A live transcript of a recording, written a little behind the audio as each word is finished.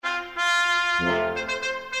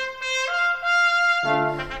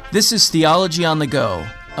This is Theology on the Go,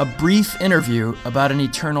 a brief interview about an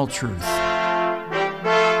eternal truth.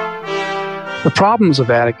 The problems of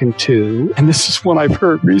Vatican II, and this is what I've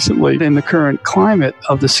heard recently in the current climate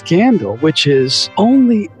of the scandal, which is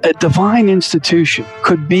only a divine institution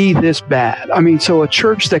could be this bad. I mean, so a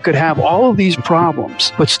church that could have all of these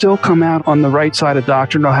problems, but still come out on the right side of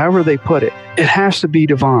doctrine, or however they put it, it has to be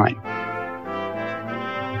divine.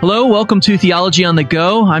 Hello, welcome to Theology on the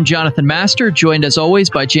Go. I'm Jonathan Master, joined as always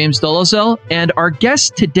by James Dolezal, and our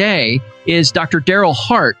guest today is Dr. Darryl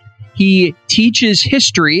Hart. He teaches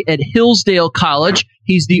history at Hillsdale College.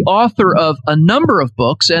 He's the author of a number of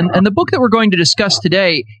books, and the book that we're going to discuss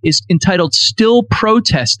today is entitled Still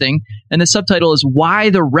Protesting, and the subtitle is Why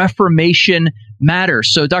the Reformation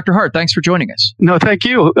Matters. So, Dr. Hart, thanks for joining us. No, thank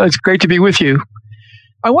you. It's great to be with you.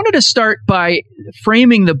 I wanted to start by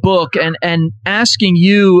framing the book and asking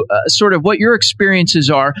you sort of what your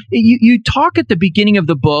experiences are. You talk at the beginning of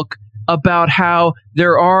the book about how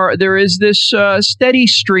there is this steady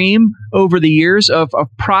stream over the years of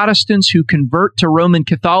Protestants who convert to Roman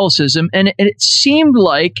Catholicism, and it seemed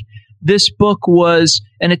like this book was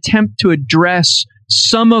an attempt to address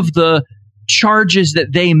some of the charges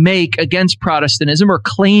that they make against Protestantism or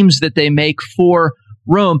claims that they make for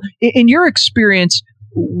Rome. In your experience,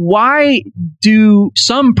 why do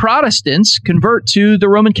some Protestants convert to the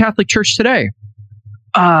Roman Catholic Church today?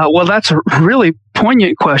 Well, that's a really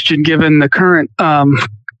poignant question given the current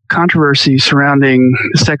controversy surrounding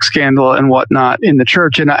the sex scandal and whatnot in the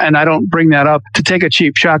church. And I don't bring that up to take a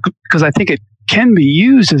cheap shot because I think it can be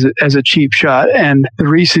used as a cheap shot. And the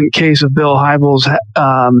recent case of Bill Hybels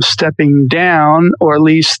stepping down, or at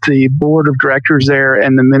least the board of directors there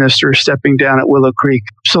and the minister stepping down at Willow Creek.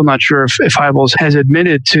 Still not sure if Hybels has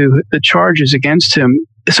admitted to the charges against him.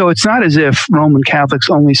 So it's not as if Roman Catholics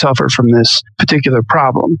only suffer from this particular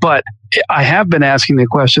problem. But I have been asking the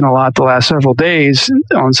question a lot the last several days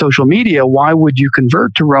on social media, why would you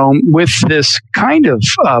convert to Rome with this kind of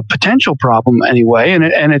potential problem anyway?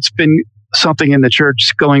 And it's been something in the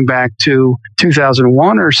church going back to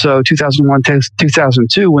 2001 or so, 2001 to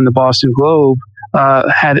 2002, when the Boston Globe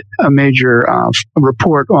had a major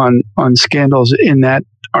report on scandals in that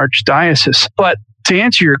archdiocese. But to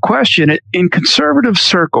answer your question, in conservative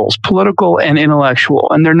circles, political and intellectual,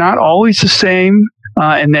 and they're not always the same,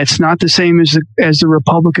 and that's not the same as the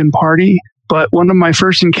Republican Party, but one of my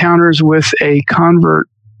first encounters with a convert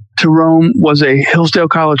to Rome was a Hillsdale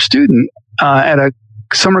College student at a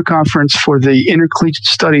summer conference for the Intercollegiate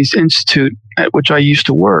Studies Institute, at which I used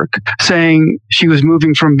to work, saying she was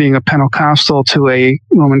moving from being a Pentecostal to a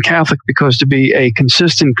Roman Catholic because to be a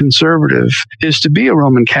consistent conservative is to be a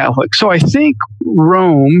Roman Catholic. So I think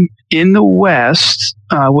Rome in the West,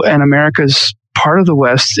 and America's part of the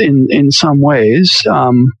West in some ways,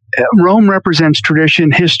 Rome represents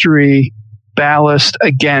tradition, history, ballast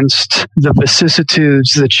against the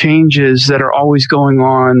vicissitudes, the changes that are always going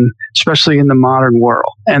on, especially in the modern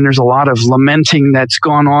world. And there's a lot of lamenting that's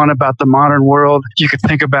gone on about the modern world. You could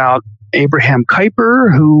think about Abraham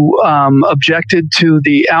Kuyper, who objected to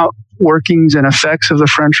the outworkings and effects of the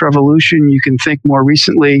French Revolution. You can think more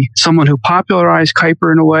recently, someone who popularized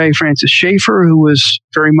Kuyper in a way, Francis Schaeffer, who was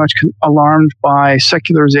very much alarmed by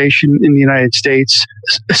secularization in the United States.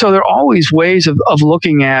 So there are always ways of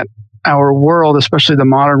looking at our world, especially the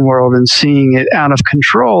modern world, and seeing it out of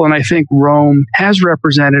control. And I think Rome has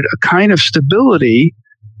represented a kind of stability,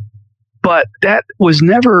 but that was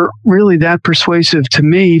never really that persuasive to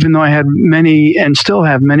me, even though I had many and still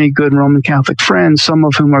have many good Roman Catholic friends, some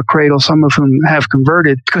of whom are cradle, some of whom have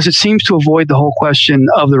converted, because it seems to avoid the whole question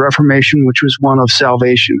of the Reformation, which was one of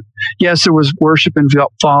salvation. Yes, there was worship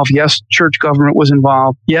involved. Yes, church government was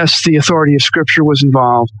involved. Yes, the authority of Scripture was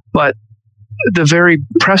involved. But the very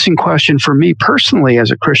pressing question for me personally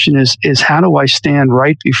as a Christian is how do I stand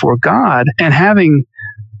right before God? And having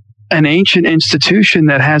an ancient institution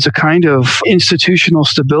that has a kind of institutional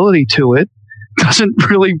stability to it doesn't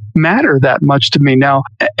really matter that much to me now.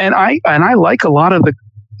 And I like a lot of the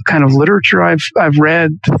kind of literature I've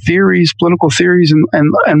read, theories, political theories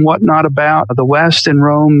and whatnot about the West and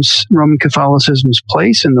Roman Catholicism's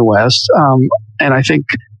place in the West. And I think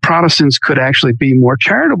Protestants could actually be more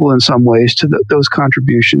charitable in some ways to those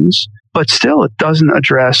contributions, but still it doesn't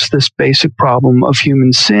address this basic problem of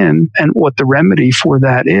human sin and what the remedy for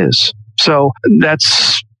that is. So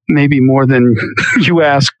that's maybe more than you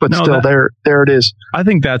ask, but no, still there it is. I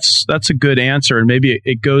think that's a good answer, and maybe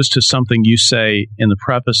it goes to something you say in the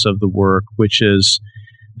preface of the work, which is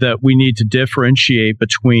that we need to differentiate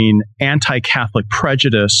between anti-Catholic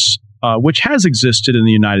prejudice, which has existed in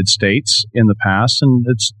the United States in the past, and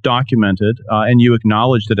it's documented, and you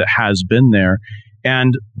acknowledge that it has been there,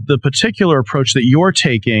 And the particular approach that you're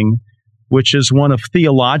taking, which is one of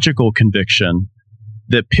theological conviction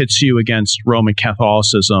that pits you against Roman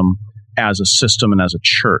Catholicism as a system and as a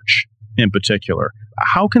church in particular.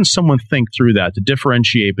 How can someone think through that to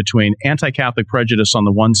differentiate between anti-Catholic prejudice on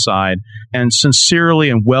the one side and sincerely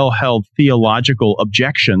and well-held theological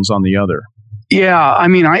objections on the other? Yeah, I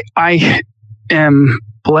mean, I am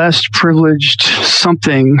blessed, privileged,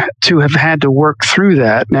 something to have had to work through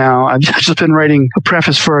that. Now, I've just been writing a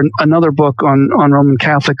preface for another book on Roman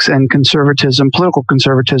Catholics and conservatism, political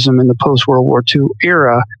conservatism in the post-World War II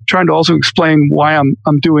era, trying to also explain why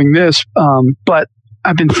I'm doing this. But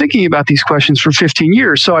I've been thinking about these questions for 15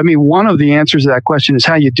 years. So, I mean, one of the answers to that question is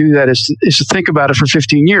how you do that is to think about it for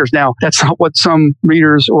 15 years. Now, that's not what some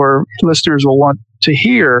readers or listeners will want to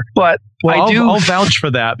hear, but I'll vouch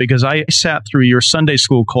for that because I sat through your Sunday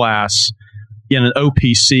school class in an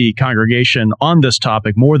OPC congregation on this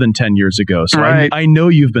topic more than 10 years ago. So right. I know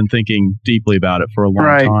you've been thinking deeply about it for a long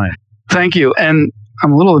time. Thank you. And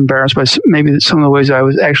I'm a little embarrassed by maybe some of the ways I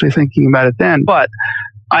was actually thinking about it then. But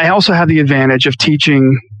I also have the advantage of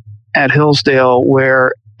teaching at Hillsdale,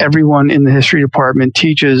 where everyone in the history department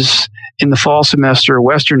teaches in the fall semester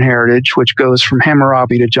Western Heritage, which goes from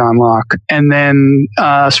Hammurabi to John Locke, and then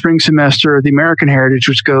spring semester the American Heritage,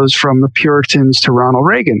 which goes from the Puritans to Ronald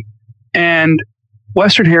Reagan. And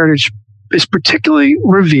Western Heritage is particularly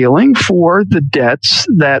revealing for the debts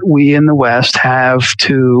that we in the West have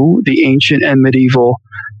to the ancient and medieval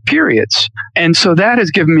periods. And so that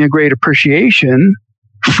has given me a great appreciation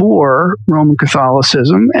for Roman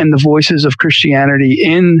Catholicism and the voices of Christianity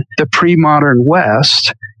in the pre-modern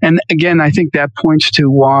West. And again, I think that points to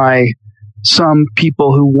why some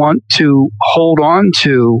people who want to hold on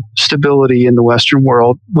to stability in the Western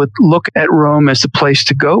world would look at Rome as the place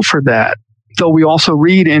to go for that. Though we also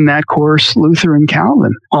read in that course Luther and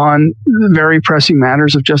Calvin on the very pressing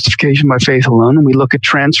matters of justification by faith alone, and we look at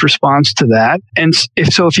Trent's response to that. And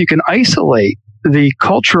if you can isolate the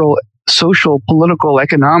cultural, social, political,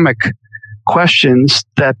 economic questions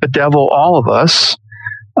that bedevil all of us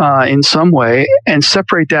in some way and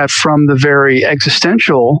separate that from the very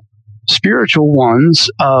existential, spiritual ones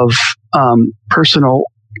of personal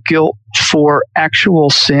guilt for actual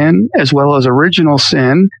sin as well as original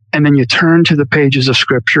sin, and then you turn to the pages of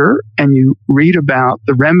Scripture and you read about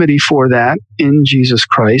the remedy for that in Jesus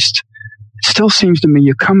Christ, it still seems to me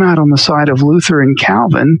you come out on the side of Luther and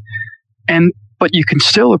Calvin, but you can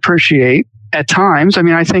still appreciate at times. I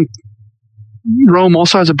mean, I think Rome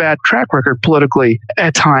also has a bad track record politically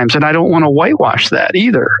at times, and I don't want to whitewash that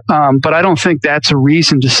either. But I don't think that's a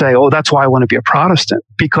reason to say, oh, that's why I want to be a Protestant,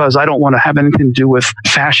 because I don't want to have anything to do with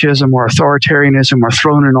fascism or authoritarianism or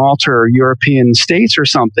throwing an altar or European states or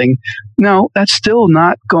something. No, that's still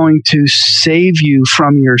not going to save you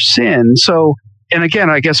from your sin. So, and again,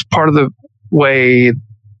 I guess part of the way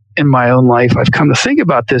in my own life I've come to think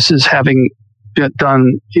about this is having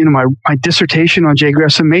done, my dissertation on J.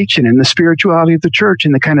 Gresham Machen and the spirituality of the church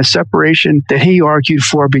and the kind of separation that he argued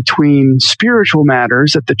for between spiritual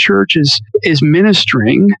matters that the church is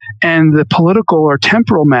ministering and the political or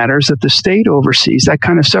temporal matters that the state oversees. That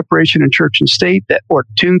kind of separation in church and state, or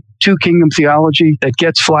two kingdom theology that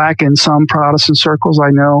gets flack in some Protestant circles,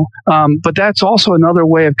 I know. But that's also another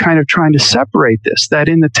way of kind of trying to separate this, that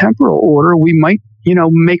in the temporal order, we might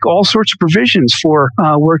make all sorts of provisions for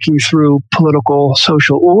working through political,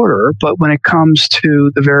 social order. But when it comes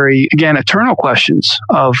to the very, again, eternal questions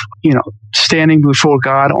of, standing before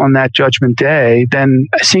God on that judgment day, then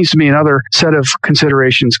it seems to me another set of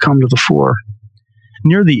considerations come to the fore.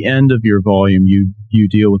 Near the end of your volume, you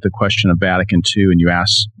deal with the question of Vatican II, and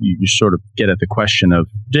you sort of get at the question of,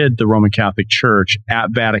 did the Roman Catholic Church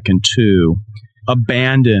at Vatican II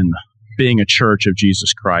abandon being a church of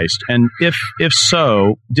Jesus Christ? And if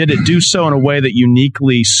so, did it do so in a way that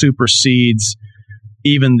uniquely supersedes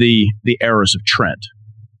even the errors of Trent?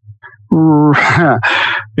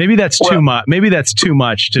 Maybe that's too much. Maybe that's too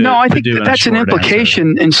much to. No, I think that's an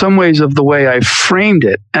implication in some ways of the way I framed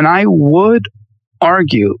it. And I would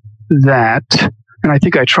argue that, and I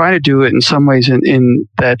think I try to do it in some ways in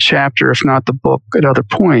that chapter, if not the book at other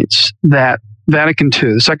points, that Vatican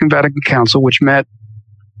II, the Second Vatican Council, which met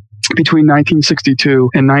between 1962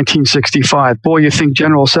 and 1965. Boy, you think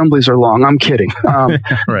General Assemblies are long. I'm kidding.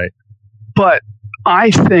 Right. But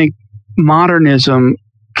I think modernism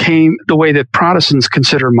came the way that Protestants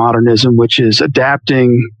consider modernism, which is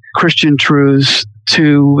adapting Christian truths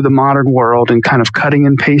to the modern world and kind of cutting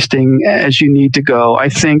and pasting as you need to go. I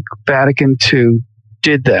think Vatican II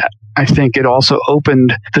did that. I think it also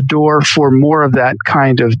opened the door for more of that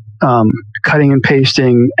kind of cutting and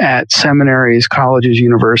pasting at seminaries, colleges,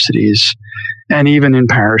 universities. and even in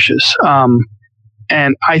parishes.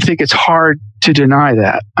 And I think it's hard to deny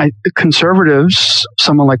that. Conservatives,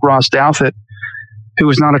 someone like Ross Douthat, who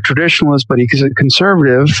is not a traditionalist, but he's a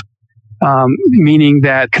conservative, meaning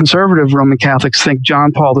that conservative Roman Catholics think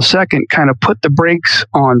John Paul II kind of put the brakes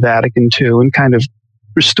on Vatican II and kind of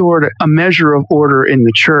restored a measure of order in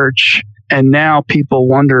the church. And now people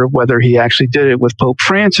wonder whether he actually did it with Pope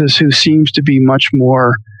Francis, who seems to be much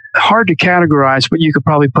more hard to categorize, but you could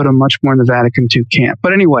probably put him much more in the Vatican II camp.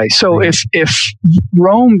 But anyway, so if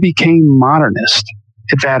Rome became modernist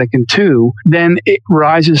at Vatican II, then it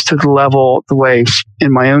rises to the level, the way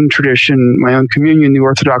in my own tradition, my own communion, the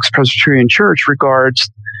Orthodox Presbyterian Church regards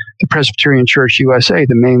the Presbyterian Church USA,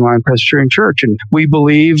 the mainline Presbyterian Church. And we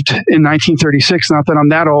believed in 1936, not that I'm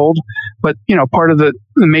that old, but, part of the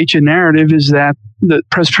Machen narrative is that the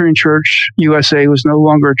Presbyterian Church USA was no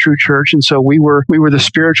longer a true church. And so we were the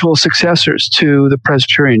spiritual successors to the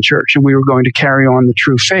Presbyterian Church, and we were going to carry on the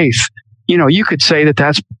true faith. You could say that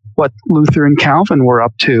that's what Luther and Calvin were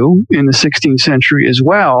up to in the 16th century as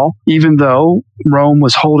well, even though Rome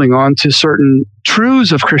was holding on to certain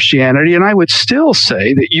truths of Christianity. And I would still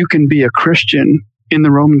say that you can be a Christian in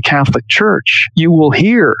the Roman Catholic Church. You will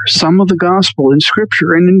hear some of the gospel in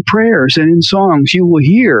scripture and in prayers and in songs. You will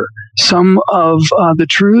hear some of the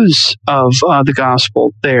truths of the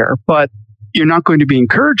gospel there, but you're not going to be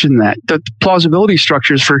encouraged in that. The plausibility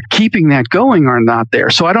structures for keeping that going are not there.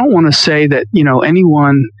 So I don't want to say that,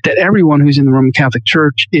 everyone who's in the Roman Catholic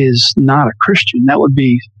Church is not a Christian. That would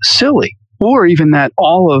be silly. Or even that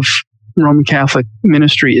all of Roman Catholic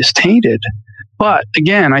ministry is tainted. But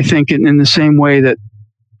again, I think in the same way that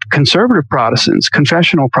conservative Protestants,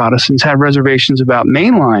 confessional Protestants have reservations about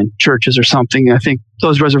mainline churches or something, I think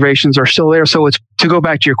those reservations are still there. So it's, to go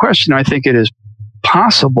back to your question, I think it is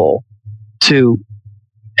possible to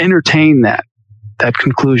entertain that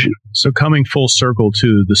conclusion. So coming full circle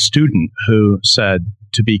to the student who said,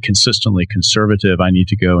 to be consistently conservative, I need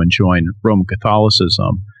to go and join Roman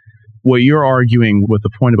Catholicism. What you're arguing with the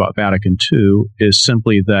point about Vatican II is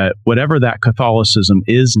simply that whatever that Catholicism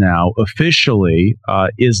is now officially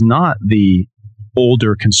is not the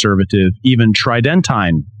older conservative, even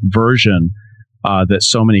Tridentine version that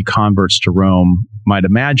so many converts to Rome might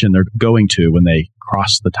imagine they're going to when they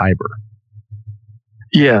cross the Tiber.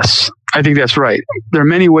 Yes, I think that's right. There are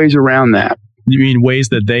many ways around that. You mean ways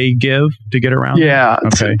that they give to get around? Yeah,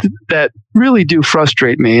 okay. That really do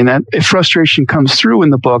frustrate me. And that if frustration comes through in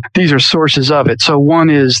the book, these are sources of it. So one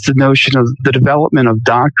is the notion of the development of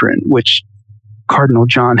doctrine, which Cardinal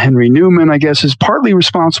John Henry Newman, I guess, is partly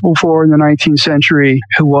responsible for in the 19th century,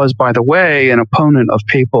 who was, by the way, an opponent of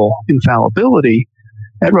papal infallibility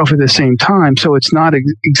at roughly the same time. So it's not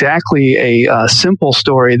exactly a simple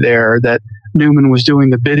story there that Newman was doing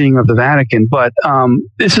the bidding of the Vatican. But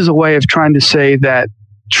this is a way of trying to say that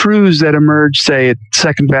truths that emerged, say, at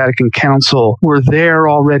Second Vatican Council were there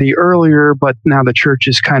already earlier, but now the church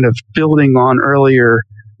is kind of building on earlier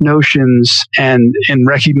notions and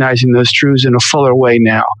recognizing those truths in a fuller way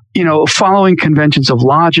now. Following conventions of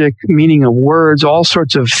logic, meaning of words, all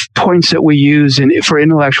sorts of points that we use for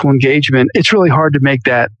intellectual engagement, it's really hard to make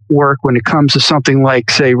that work when it comes to something like,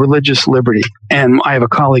 say, religious liberty. And I have a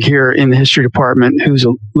colleague here in the history department who's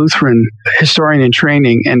a Lutheran historian in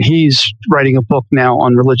training, and he's writing a book now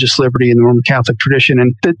on religious liberty in the Roman Catholic tradition.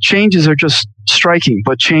 And the changes are just striking,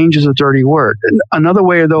 but change is a dirty word. And another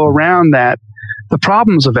way, though, around that, the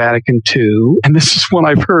problems of Vatican II, and this is what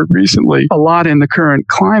I've heard recently a lot in the current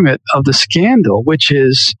climate of the scandal, which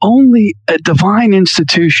is only a divine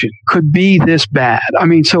institution could be this bad. I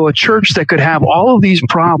mean, so a church that could have all of these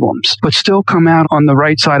problems, but still come out on the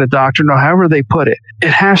right side of doctrine, or however they put it,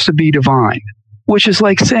 it has to be divine, which is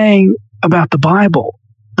like saying about the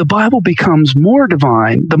Bible becomes more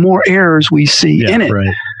divine the more errors we see in it.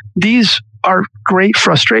 Right. These are great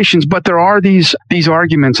frustrations, but there are these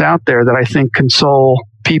arguments out there that I think console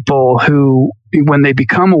people who, when they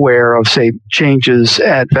become aware of, say, changes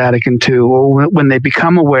at Vatican II, or when they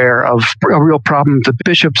become aware of a real problem the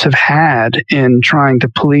bishops have had in trying to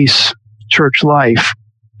police church life,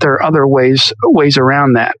 there are other ways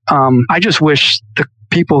around that. I just wish the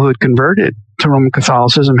people who had converted to Roman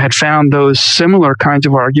Catholicism had found those similar kinds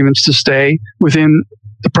of arguments to stay within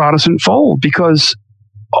the Protestant fold, because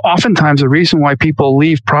oftentimes the reason why people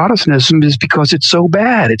leave Protestantism is because it's so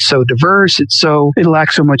bad. It's so diverse. It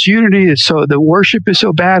lacks so much unity. The worship is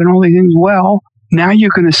so bad and all these things. Well, now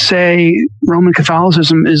you're going to say Roman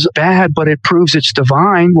Catholicism is bad, but it proves it's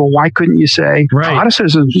divine. Well, why couldn't you say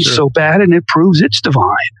Protestantism is so bad and it proves it's divine?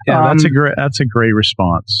 Yeah, that's a great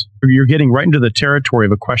response. You're getting right into the territory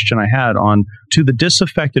of a question I had on to the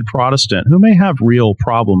disaffected Protestant who may have real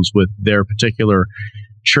problems with their particular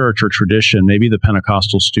church or tradition, maybe the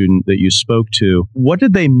Pentecostal student that you spoke to. What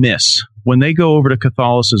did they miss when they go over to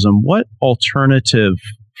Catholicism? What alternative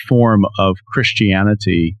form of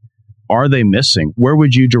Christianity are they missing? Where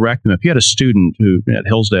would you direct them? If you had a student who at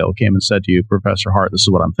Hillsdale came and said to you, Professor Hart, this is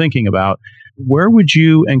what I'm thinking about, where would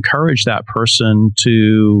you encourage that person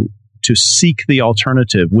to seek the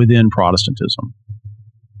alternative within Protestantism?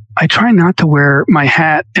 I try not to wear my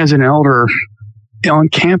hat as an elder on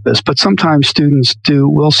campus, but sometimes students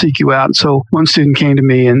will seek you out. So one student came to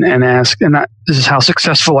me and asked, and this is how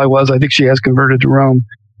successful I was. I think she has converted to Rome,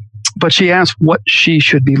 but she asked what she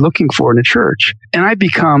should be looking for in a church. And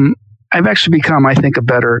I've actually become, I think, a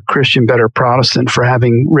better Christian, better Protestant for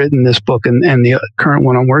having written this book and the current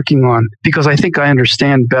one I'm working on, because I think I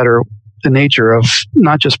understand better the nature of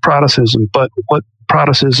not just Protestantism, but what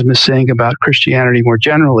Protestantism is saying about Christianity more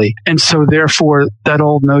generally. And so therefore, that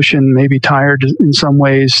old notion may be tired in some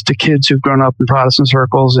ways to kids who've grown up in Protestant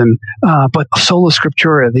circles, but sola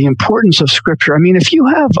scriptura, the importance of Scripture. I mean, if you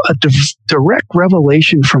have a direct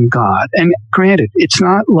revelation from God, and granted, it's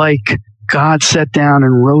not like God sat down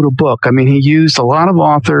and wrote a book. I mean, he used a lot of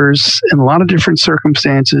authors in a lot of different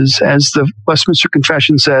circumstances. As the Westminster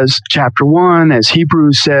Confession says, chapter 1, as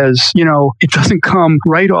Hebrews says, it doesn't come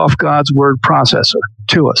right off God's word processor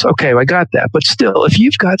to us. Okay, I got that. But still, if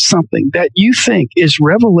you've got something that you think is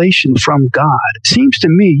revelation from God, it seems to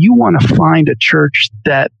me you want to find a church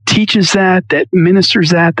that teaches that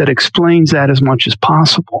ministers that explains that as much as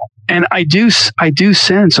possible. And I do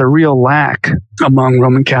sense a real lack among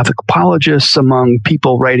Roman Catholic apologists, among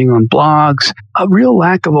people writing on blogs, a real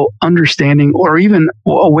lack of understanding or even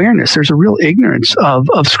awareness. There's a real ignorance of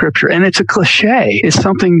Scripture. And it's a cliche. It's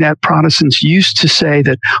something that Protestants used to say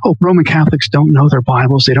that, Roman Catholics don't know their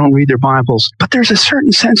Bibles. They don't read their Bibles. But there's a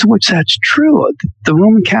certain sense in which that's true. The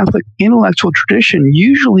Roman Catholic intellectual tradition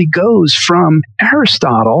usually goes from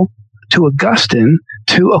Aristotle to Augustine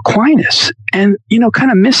to Aquinas. And,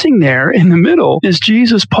 kind of missing there in the middle is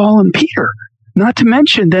Jesus, Paul, and Peter. Not to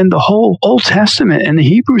mention then the whole Old Testament and the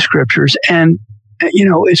Hebrew Scriptures. And,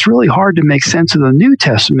 it's really hard to make sense of the New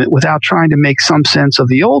Testament without trying to make some sense of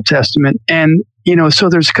the Old Testament. And, so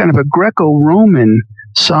there's kind of a Greco-Roman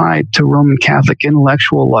side to Roman Catholic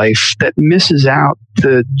intellectual life that misses out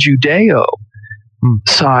the Judeo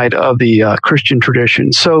side of the Christian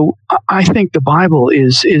tradition. So I think the Bible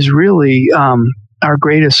is really our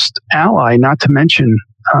greatest ally, not to mention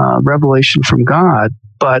revelation from God,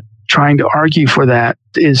 but trying to argue for that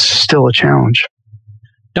is still a challenge.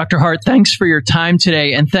 Dr. Hart, thanks for your time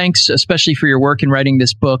today, and thanks especially for your work in writing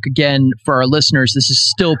this book. Again, for our listeners, this is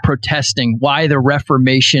Still Protesting, Why the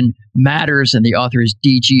Reformation Matters, and the author is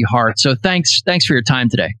D.G. Hart. So thanks for your time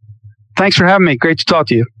today. Thanks for having me. Great to talk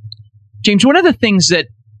to you. James, one of the things that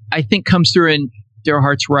I think comes through in Darryl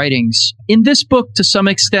Hart's writings, in this book to some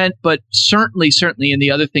extent, but certainly in the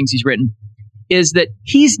other things he's written, is that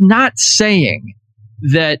he's not saying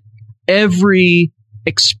that every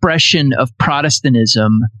expression of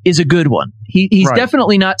Protestantism is a good one. He's right.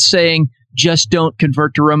 Definitely not saying just don't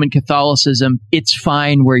convert to Roman Catholicism. It's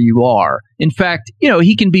fine where you are. In fact,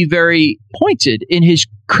 he can be very pointed in his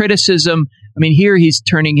criticism. I mean, here he's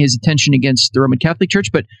turning his attention against the Roman Catholic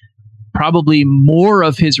Church, but probably more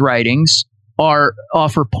of his writings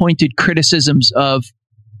offer pointed criticisms of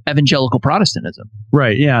evangelical Protestantism.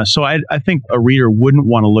 Right, yeah. So I think a reader wouldn't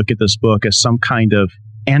want to look at this book as some kind of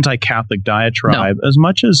anti-Catholic diatribe, as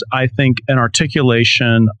much as I think an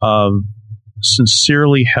articulation of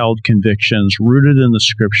sincerely held convictions rooted in the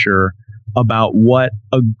Scripture about what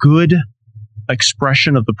a good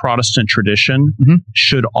expression of the Protestant tradition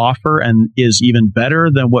should offer, and is even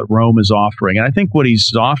better than what Rome is offering. And I think what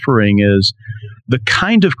he's offering is the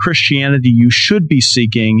kind of Christianity you should be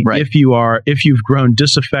seeking if you've grown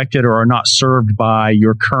disaffected or are not served by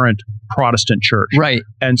your current Protestant church. Right.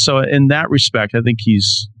 And so in that respect, I think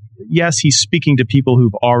he's speaking to people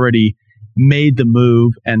who've already made the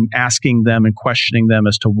move and asking them and questioning them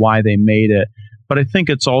as to why they made it. But I think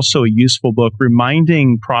it's also a useful book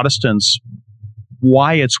reminding Protestants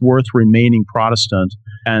why it's worth remaining Protestant,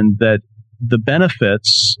 and that the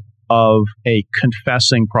benefits of a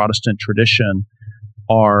confessing Protestant tradition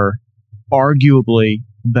are arguably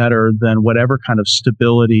better than whatever kind of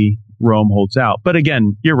stability Rome holds out. But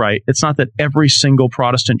again, you're right. It's not that every single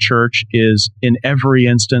Protestant church is in every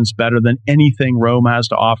instance better than anything Rome has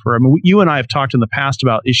to offer. I mean, you and I have talked in the past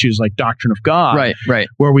about issues like doctrine of God, right,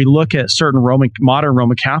 where we look at certain modern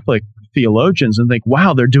Roman Catholic theologians and think,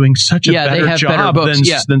 wow, they're doing such a better job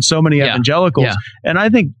than so many evangelicals. Yeah. And I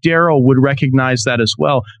think Darryl would recognize that as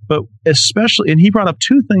well. But especially, and he brought up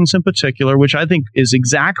two things in particular, which I think is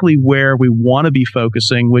exactly where we want to be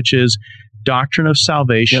focusing, which is doctrine of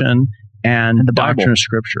salvation and the doctrine Bible. Of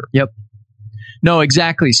Scripture. Yep. No,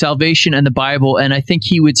 exactly. Salvation and the Bible. And I think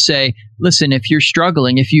he would say, listen, if you're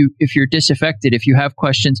struggling, if you're disaffected, if you have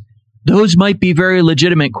questions, those might be very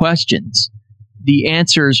legitimate questions. The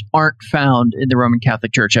answers aren't found in the Roman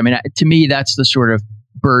Catholic Church. I mean, to me, that's the sort of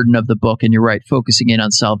burden of the book. And you're right, focusing in on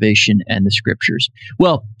salvation and the Scriptures.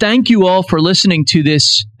 Well, thank you all for listening to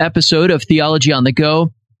this episode of Theology on the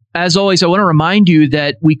Go. As always, I want to remind you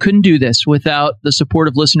that we couldn't do this without the support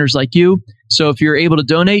of listeners like you. So if you're able to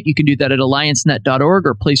donate, you can do that at alliancenet.org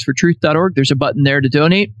or placefortruth.org. There's a button there to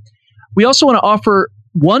donate. We also want to offer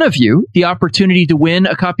one of you the opportunity to win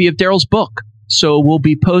a copy of Darryl's book. So we'll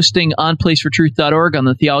be posting on placefortruth.org on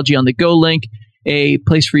the Theology on the Go link, a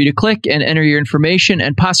place for you to click and enter your information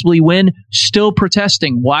and possibly win Still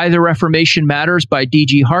Protesting, Why the Reformation Matters by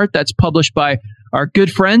D.G. Hart. That's published by our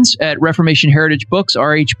good friends at Reformation Heritage Books,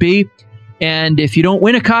 RHB. And if you don't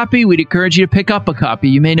win a copy, we'd encourage you to pick up a copy.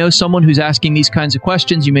 You may know someone who's asking these kinds of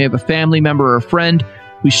questions. You may have a family member or a friend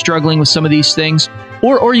who's struggling with some of these things.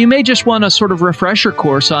 Or you may just want a sort of refresher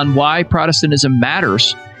course on why Protestantism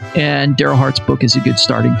matters. And Darryl Hart's book is a good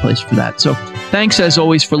starting place for that. So thanks, as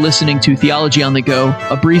always, for listening to Theology on the Go,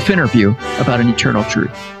 a brief interview about an eternal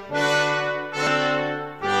truth.